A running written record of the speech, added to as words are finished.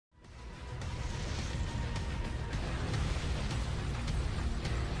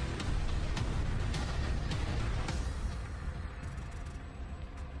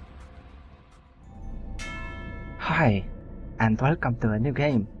Hi, and welcome to a new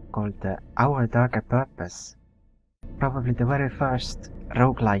game called Our Darker Purpose. Probably the very first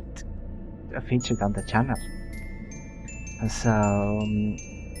roguelite featured on the channel. So,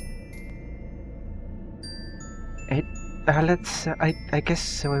 I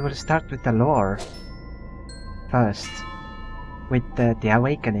guess we will start with the lore first, with the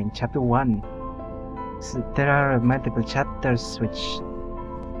Awakening, Chapter 1. So there are multiple chapters which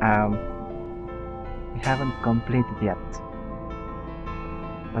we haven't completed yet,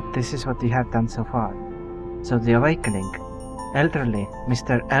 but this is what we have done so far. So the Awakening. Elderly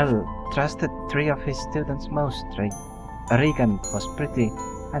Mr. L trusted three of his students most. Regan was pretty,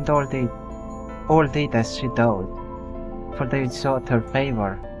 and all did as she told, for they sought her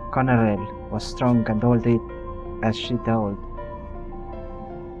favor. Connorell was strong, and all did as she told,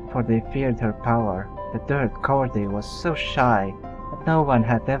 for they feared her power. The third, Cordy, was so shy that no one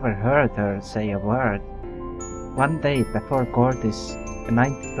had ever heard her say a word. One day before Cordy's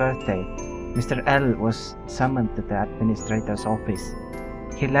 9th birthday, Mr. L was summoned to the administrator's office.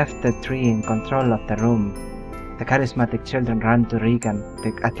 He left the three in control of the room. The charismatic children ran to Regan,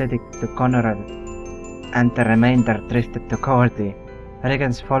 the athletic to Connorell, and the remainder drifted to Cordy.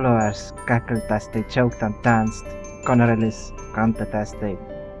 Regan's followers cackled as they joked and danced. Connorell's grunted as they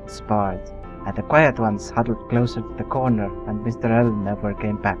sparred, and the quiet ones huddled closer to the corner, and Mr. L never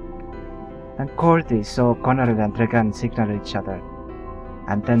came back. And Cordy saw Connorell and Regan signal each other,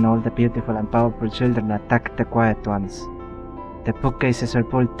 and then all the beautiful and powerful children attacked the quiet ones. The bookcases were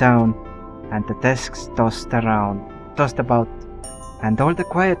pulled down, and the desks tossed about, and all the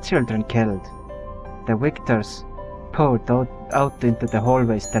quiet children killed. The victors poured out into the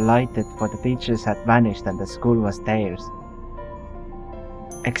hallways delighted, for the teachers had vanished and the school was theirs.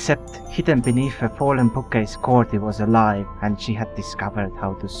 Except hidden beneath a fallen bookcase, Cordy was alive, and she had discovered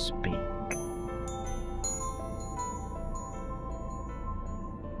how to speak.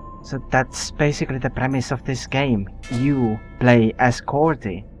 So that's basically the premise of this game. You play as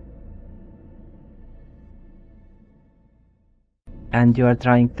Cordy, and you are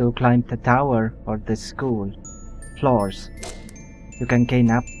trying to climb the tower or the school floors. You can gain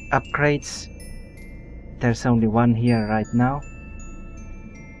upgrades. There's only one here right now.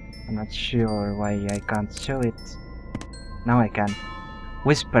 I'm not sure why I can't show it. Now I can.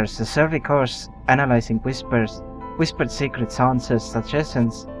 Whispers, a survey course analyzing whispered secrets, answers,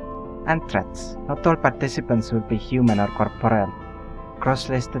 suggestions, and threats. Not all participants will be human or corporeal.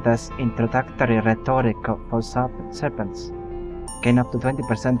 Cross-listed as introductory rhetoric for serpents. Gain up to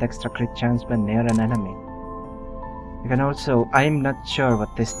 20% extra crit chance when near an enemy. You can also, I'm not sure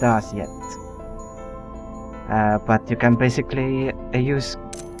what this does yet, but you can basically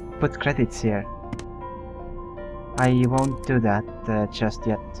put credits here. I won't do that just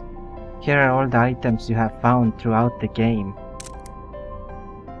yet. Here are all the items you have found throughout the game.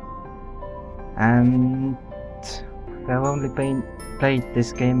 And I've only played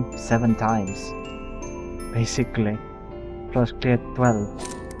this game 7 times, basically, plus cleared 12.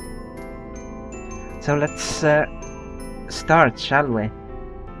 So let's start, shall we?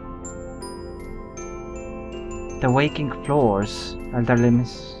 The waking floors. Elderly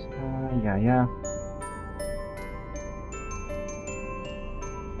Miss... yeah.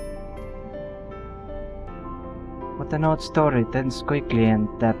 What an odd story. It ends quickly and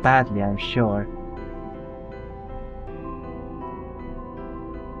badly, I'm sure.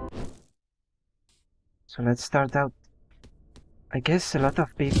 So let's start out. I guess a lot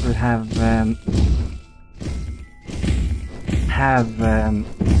of people have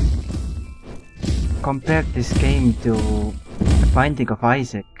compared this game to The Binding of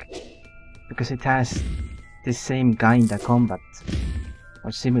Isaac, because it has the same kinda combat,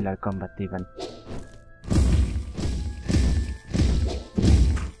 or similar combat even.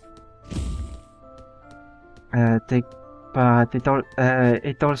 But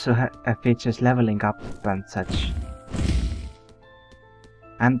it also features leveling up and such.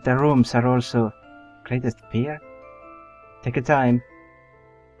 And the rooms are also greatest fear. Take your time.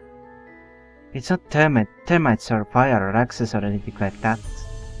 It's not termites or fire or axes or anything like that.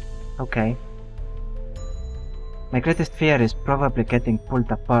 Okay. My greatest fear is probably getting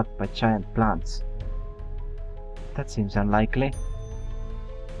pulled apart by giant plants. That seems unlikely.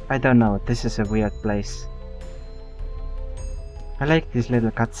 I don't know, this is a weird place. I like these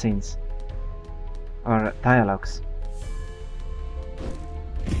little cutscenes. Or dialogues.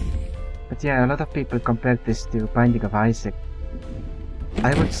 But yeah, a lot of people compare this to Binding of Isaac.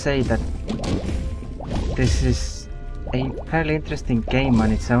 I would say that this is a fairly interesting game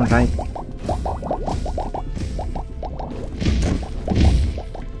on its own right.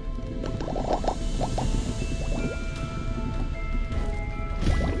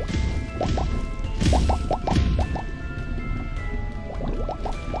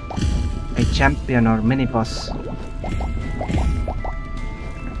 champion or mini-boss.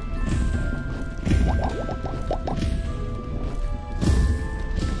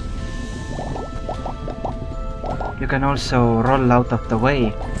 You can also roll out of the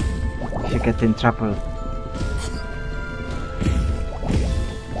way if you get in trouble.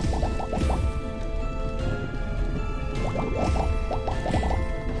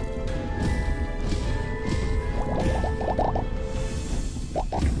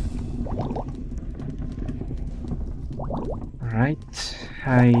 Right,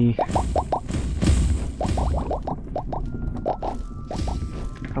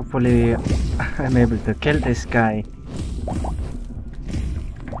 hopefully I'm able to kill this guy.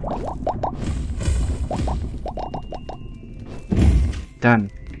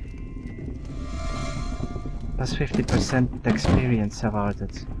 Done. Plus 50% experience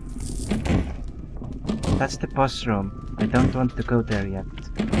awarded. That's the boss room. I don't want to go there yet.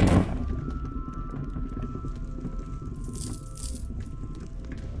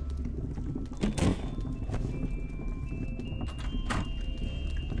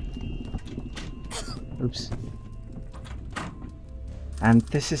 Oops. And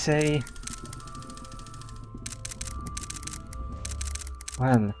this is a...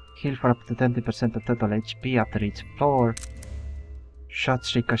 well, heal for up to 20% of total HP after each floor.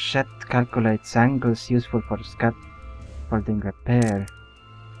 Shots ricochet, calculates angles useful for scaffolding repair.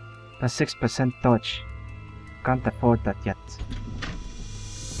 Plus 6% dodge. Can't afford that yet.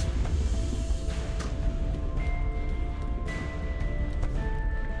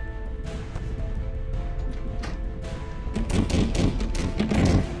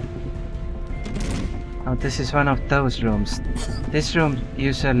 Oh, this is one of those rooms. This room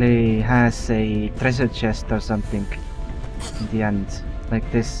usually has a treasure chest or something in the end, like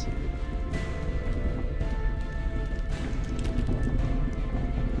this.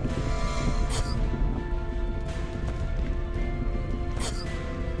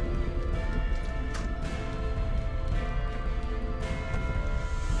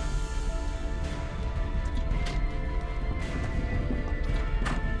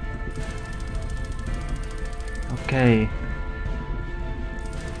 Okay.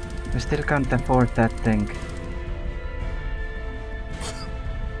 I still can't afford that thing.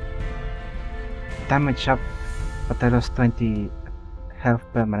 Damage up, but I lost 20 health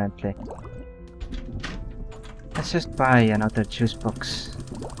permanently. Let's just buy another juice box.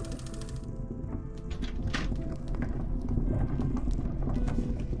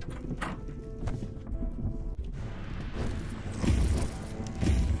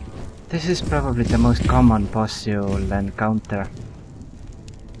 This is probably the most common boss you'll encounter.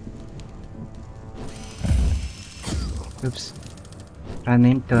 Oops. Ran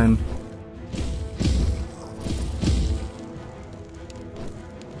into him.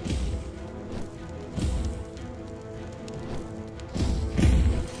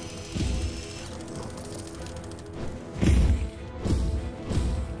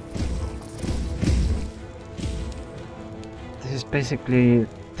 This is basically...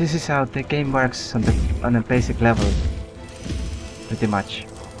 this is how the game works on a basic level, pretty much.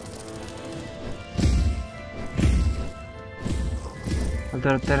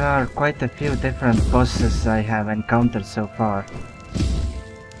 Although there are quite a few different bosses I have encountered so far.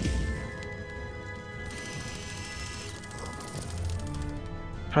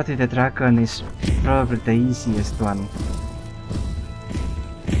 Roddy the Dragon is probably the easiest one.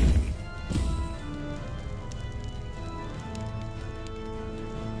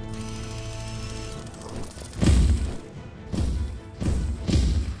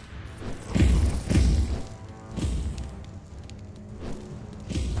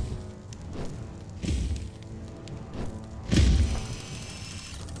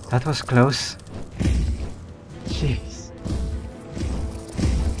 That was close. Jeez.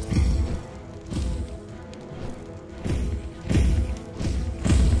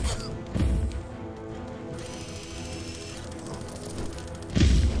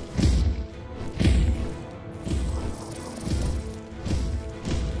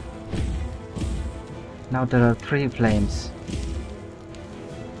 Now there are 3 flames.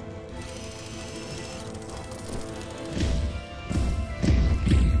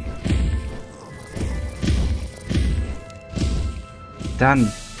 Done!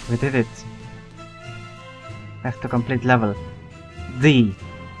 We did it! Have to complete level. The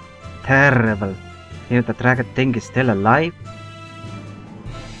terrible! Here the dragon thing is still alive?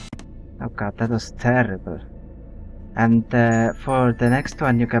 Oh god, that was terrible. And for the next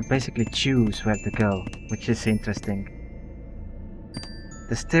one you can basically choose where to go, which is interesting.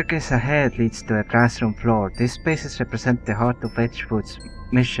 The staircase ahead leads to a classroom floor. These spaces represent the heart of Edgewood's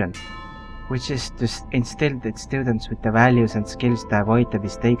mission. which is to instill its students with the values and skills to avoid the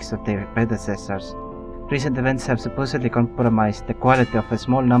mistakes of their predecessors. Recent events have supposedly compromised the quality of a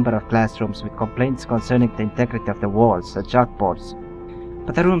small number of classrooms with complaints concerning the integrity of the walls and chalkboards.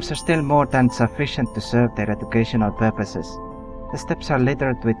 But the rooms are still more than sufficient to serve their educational purposes. The steps are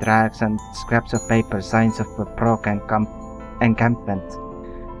littered with rags and scraps of paper, signs of a broken encampment.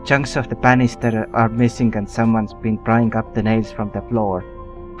 Chunks of the banister are missing and someone's been prying up the nails from the floor.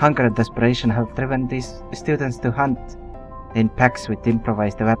 Hunger and desperation have driven these students to hunt in packs with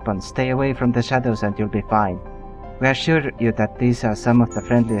improvised weapons. Stay away from the shadows and you'll be fine. We assure you that these are some of the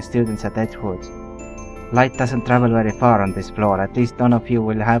friendliest students at Edgewood. Light doesn't travel very far on this floor, at least none of you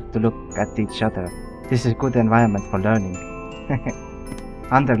will have to look at each other. This is a good environment for learning.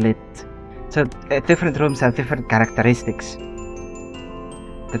 Underlit. So different rooms have different characteristics.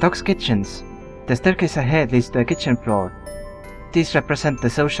 The dog's kitchens. The staircase ahead leads to a kitchen floor. These represent the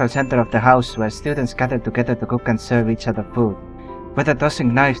social center of the house where students gather together to cook and serve each other food. Whether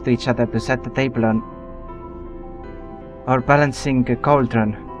tossing knives to each other to set the table on or balancing a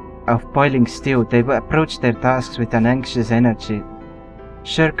cauldron of boiling stew, they approach their tasks with an anxious energy.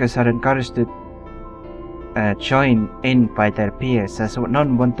 Shirkers are encouraged to join in by their peers, as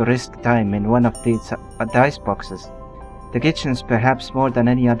none want to risk time in one of these the ice boxes. The kitchens, perhaps more than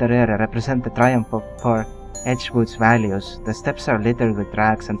any other area, represent the triumph for Edgewood's values. The steps are littered with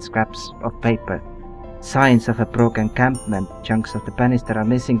rags and scraps of paper. Signs of a broken encampment. Chunks of the banister are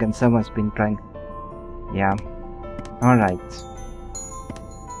missing and someone's been trying. Yeah. Alright.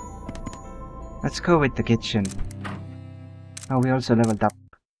 Let's go with the kitchen. Oh, we also leveled up.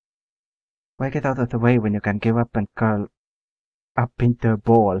 Why get out of the way when you can give up and curl up into a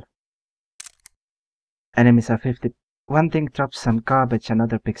ball? Enemies are 50. One thing drops some garbage,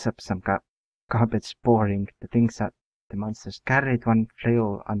 another picks up some garbage. Boring. The things that the monsters carried, one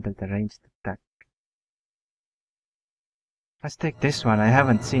flew under the ranged attack. Let's take this one. I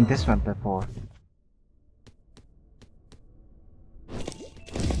haven't seen this one before.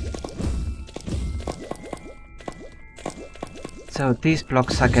 So these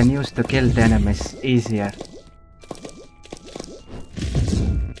blocks I can use to kill the enemies easier.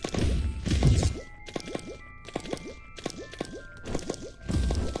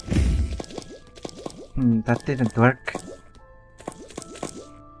 That didn't work.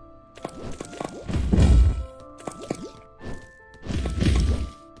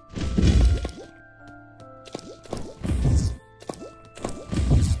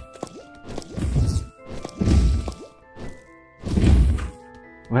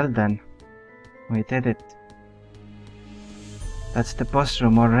 Well then, we did it. That's the boss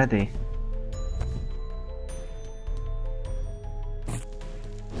room already.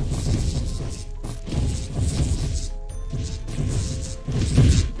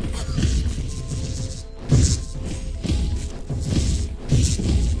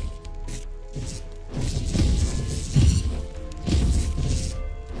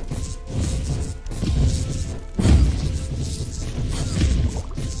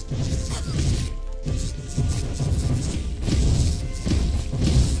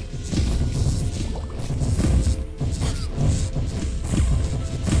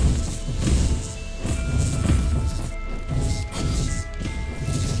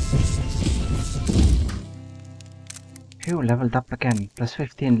 Phew, leveled up again. Plus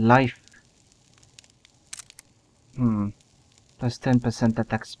 15 life. Plus 10%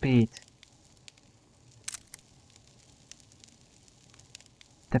 attack speed.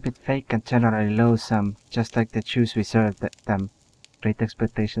 A bit fake and generally low-sum, just like the juice we served them. Great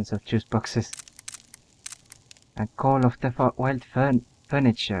expectations of juice boxes. And call of the wild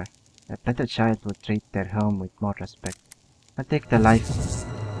furniture. A better child would treat their home with more respect. I'll take the life.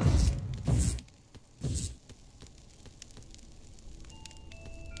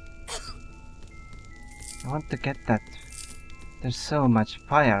 I want to get that. There's so much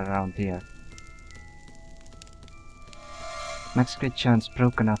fire around here. Max crit chance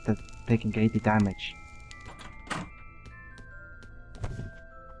broken after taking 80 damage.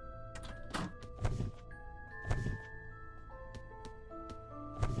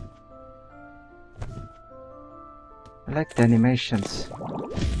 I like the animations.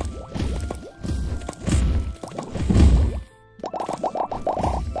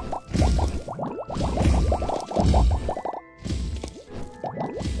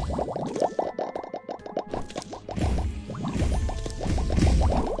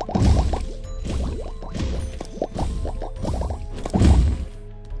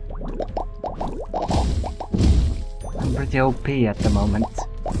 Pretty OP at the moment,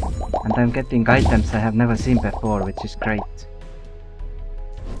 and I'm getting items I have never seen before, which is great.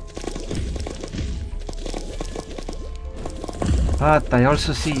 But I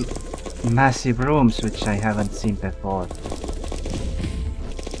also see massive rooms which I haven't seen before.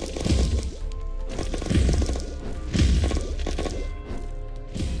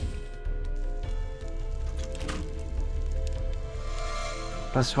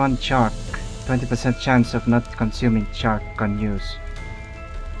 +1 shark. 20% chance of not consuming shark on use.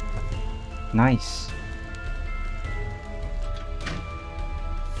 Nice.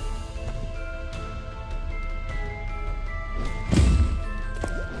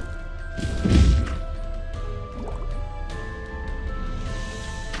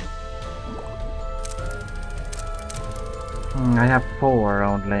 I have 4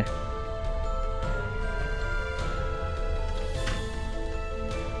 only.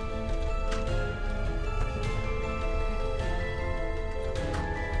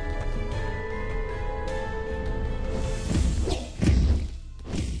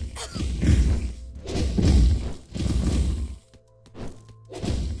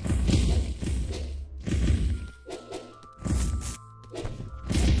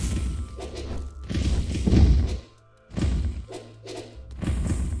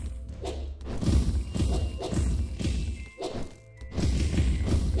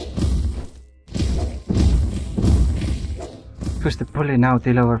 Push the pulley now,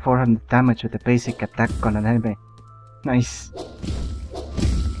 deal over 400 damage with a basic attack on an enemy. Nice.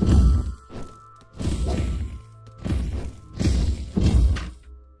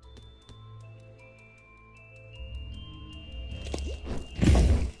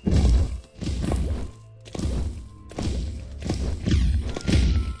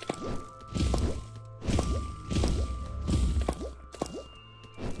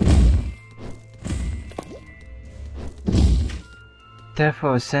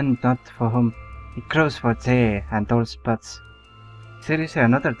 Therefore send not for whom it grows for thee and all spots. Seriously,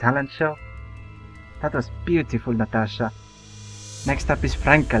 another talent show? That was beautiful, Natasha. Next up is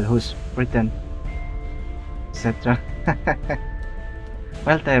Frankel, who's written, etc.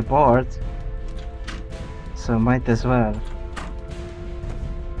 Well, they're bored, so might as well.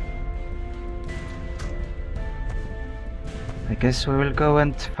 I guess we will go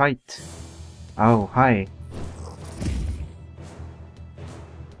and fight. Oh, hi.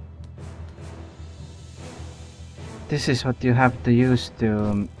 This is what you have to use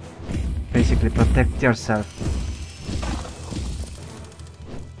to basically protect yourself.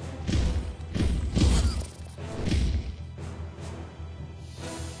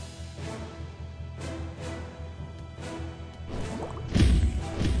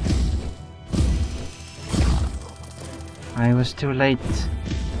 I was too late.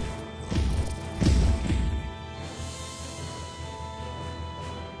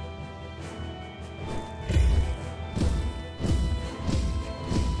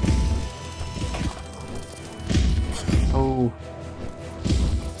 Oh.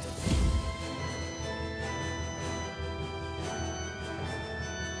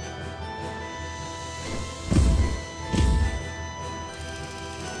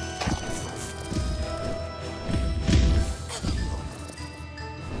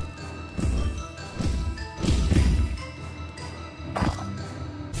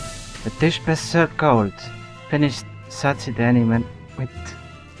 The dish best served cold. Finished Satsi the enemy with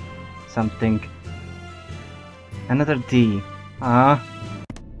something. Another D. Ah.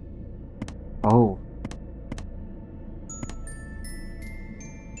 Oh.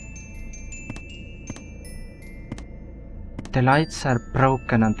 The lights are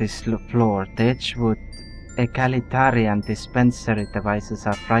broken on this floor. The Edgewood egalitarian dispensary devices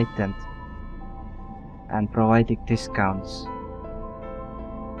are frightened and providing discounts.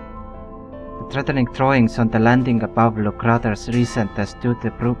 The threatening drawings on the landing above look rather recent, as do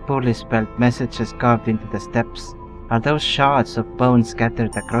the poorly spelled messages carved into the steps. Are those shards of bone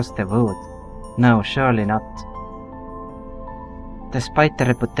scattered across the wood? No, surely not. Despite the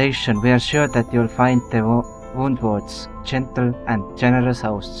reputation, we are sure that you'll find the woundwards gentle and generous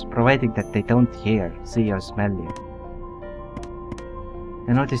hosts, providing that they don't hear, see or smell you.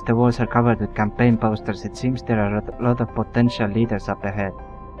 I notice the walls are covered with campaign posters. It seems there are a lot of potential leaders up ahead.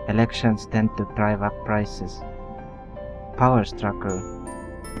 Elections tend to drive up prices. Power struggle.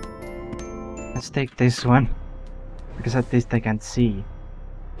 Let's take this one, because at least I can see.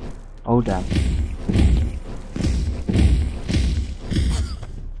 Oh damn.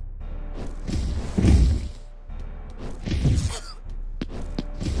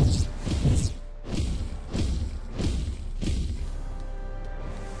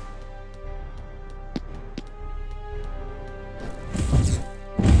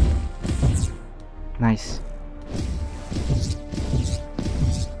 Nice.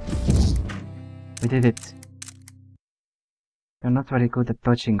 We did it. You're not very good at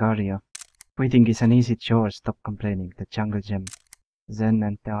dodging, are you? Breathing is an easy chore, stop complaining. The jungle gem. Zen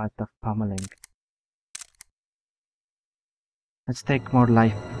and the art of pummeling. Let's take more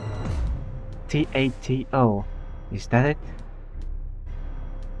life. T-A-T-O. Is that it?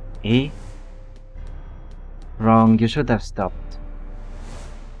 E? Wrong, you should have stopped.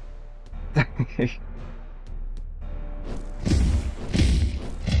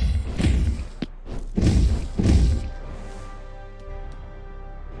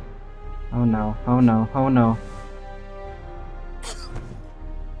 Oh no, oh no, oh no.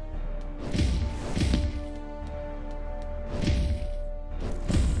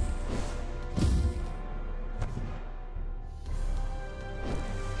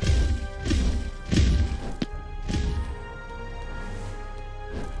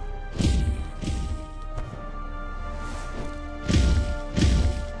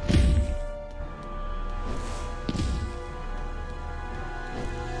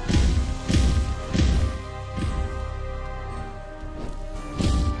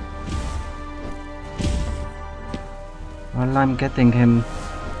 Well, I'm getting him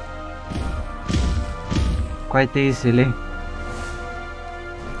quite easily.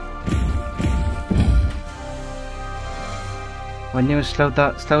 When you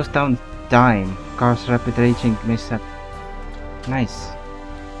slows down time, cause rapid raging mishap. Nice.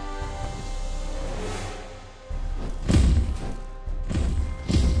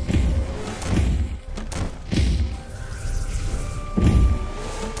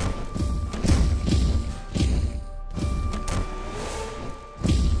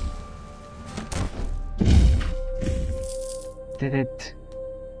 Did it?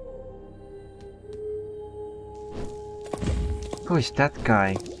 Who is that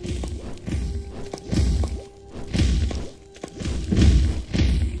guy?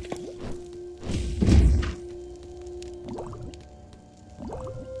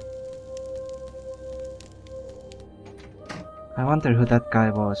 I wonder who that guy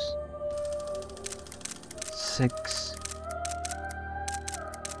was. 6.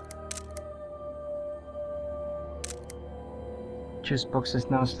 Juice boxes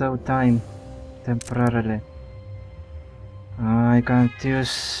now slow time temporarily. I can't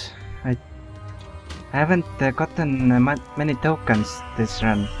use. I haven't gotten many tokens this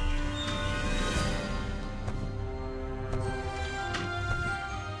run.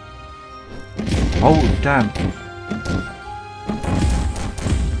 Oh damn!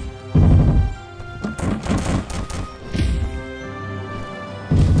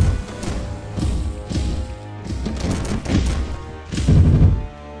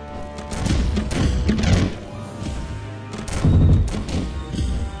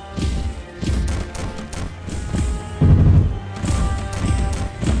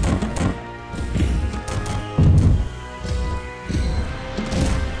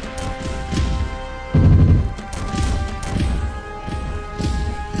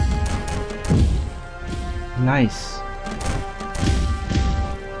 Nice.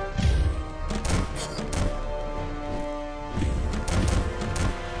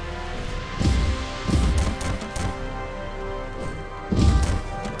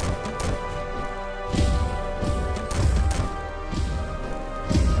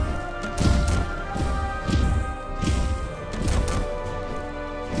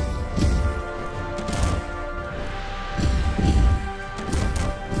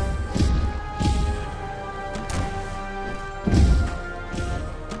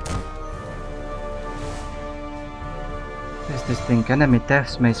 Enemy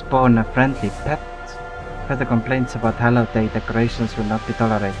deaths may spawn a friendly pet. Further complaints about Hallowed Day decorations will not be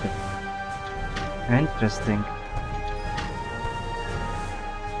tolerated. Interesting.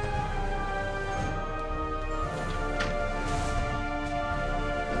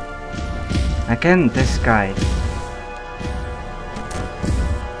 Again, this guy.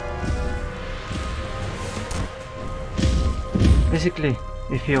 Basically,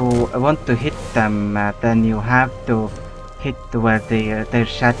 if you want to hit them, then you have to hit where their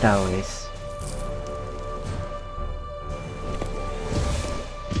shadow is.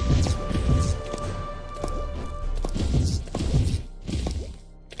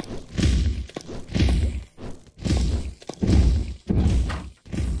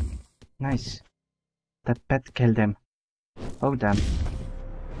 Nice. That pet killed him. Oh damn.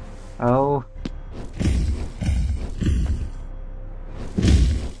 Oh.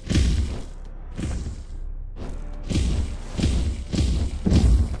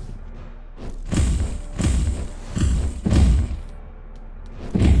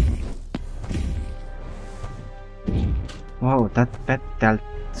 Whoa, that pet dealt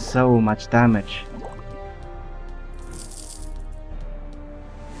so much damage.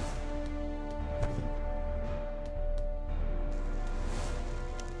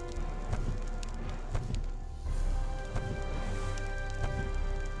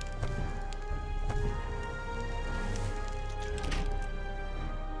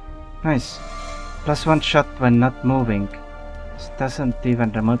 Nice. +1 shot when not moving. This doesn't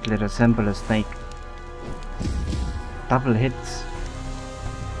even remotely resemble a snake. Double hits.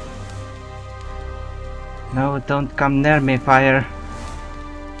 No, don't come near me, fire.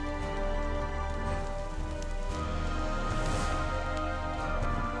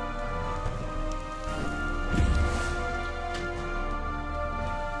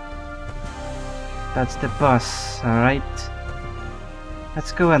 That's the boss, alright.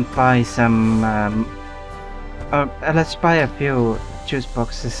 Let's go and buy some, let's buy a few juice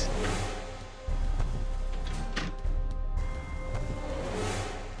boxes.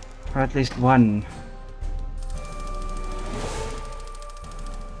 Or at least one.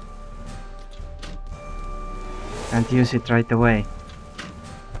 And use it right away.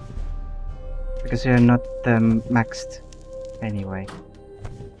 Because we are not maxed anyway.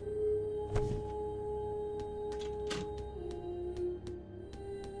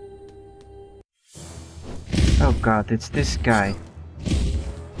 Oh god, it's this guy.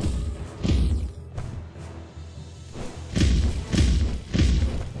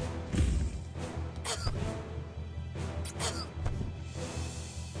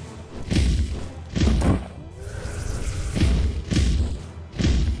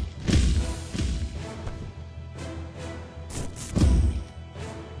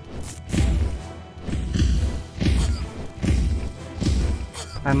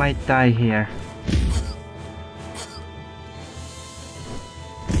 I might die here.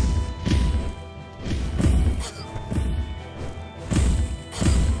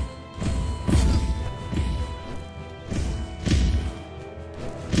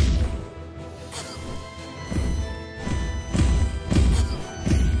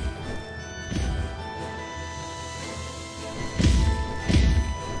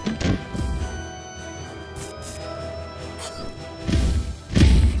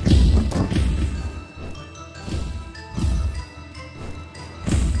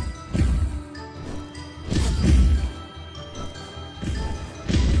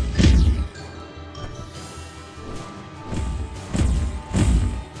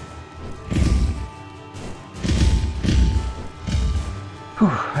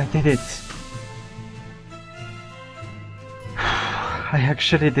 I did it. I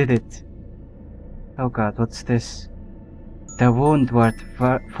actually did it. Oh god, what's this? The Woundward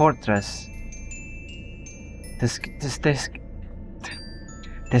Fortress.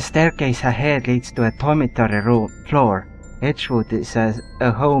 The staircase ahead leads to a dormitory floor. Edgewood is a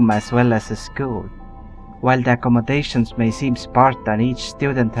home as well as a school. While the accommodations may seem Spartan, each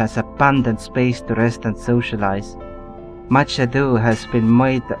student has abundant space to rest and socialize. Much ado has been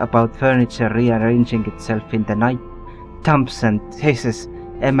made about furniture rearranging itself in the night, thumps and hisses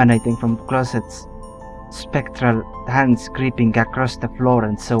emanating from closets, spectral hands creeping across the floor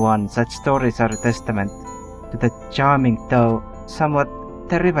and so on. Such stories are a testament to the charming though somewhat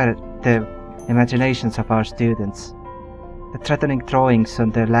derivative imaginations of our students. The threatening drawings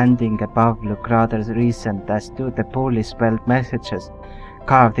on the landing above look rather recent, as do the poorly spelled messages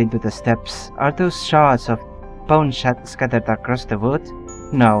carved into the steps. Are those shards of bone scattered across the wood?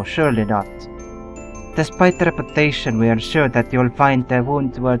 No, surely not. Despite the reputation, we are sure that you will find the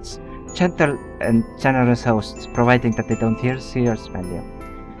Woundward's gentle and generous hosts, providing that they don't see or smell you.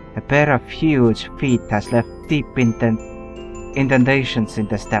 A pair of huge feet has left deep indentations in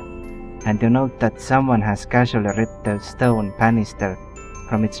the step, and you note that someone has casually ripped the stone banister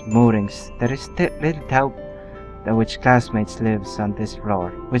from its moorings. There is little doubt that which classmate lives on this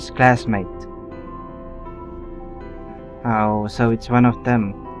floor. Which classmate? Oh, so it's one of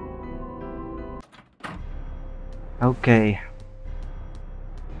them. Okay.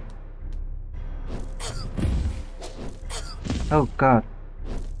 Oh god.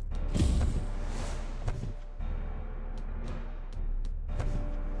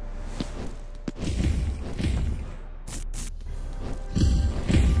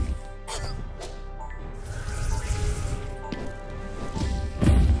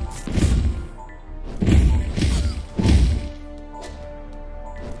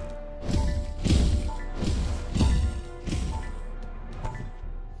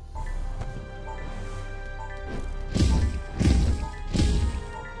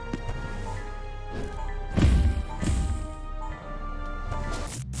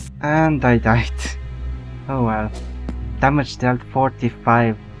 And I died. Oh well. Damage dealt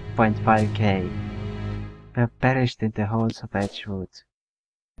 45.5k. We have perished in the halls of Edgewood.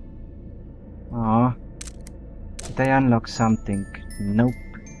 Aww. Did I unlock something? Nope.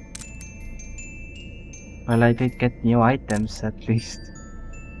 Well, I did get new items at least.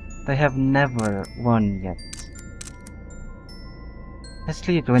 I have never won yet. Let's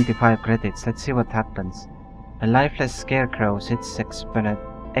leave 25 credits, let's see what happens. A lifeless scarecrow sits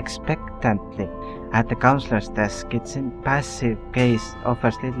expectantly at the counselor's desk. Its impassive gaze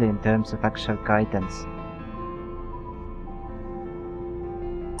offers little in terms of actual guidance.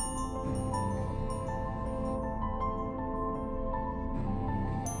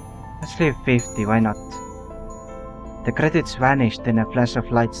 Let's leave 50, why not? The credits vanished in a flash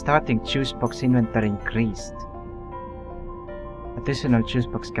of light. Starting juice box inventory increased. Additional juice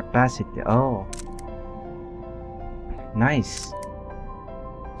box capacity. Oh. Nice.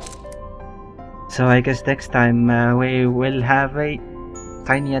 So I guess next time we will have a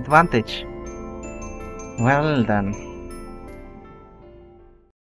tiny advantage. Well done.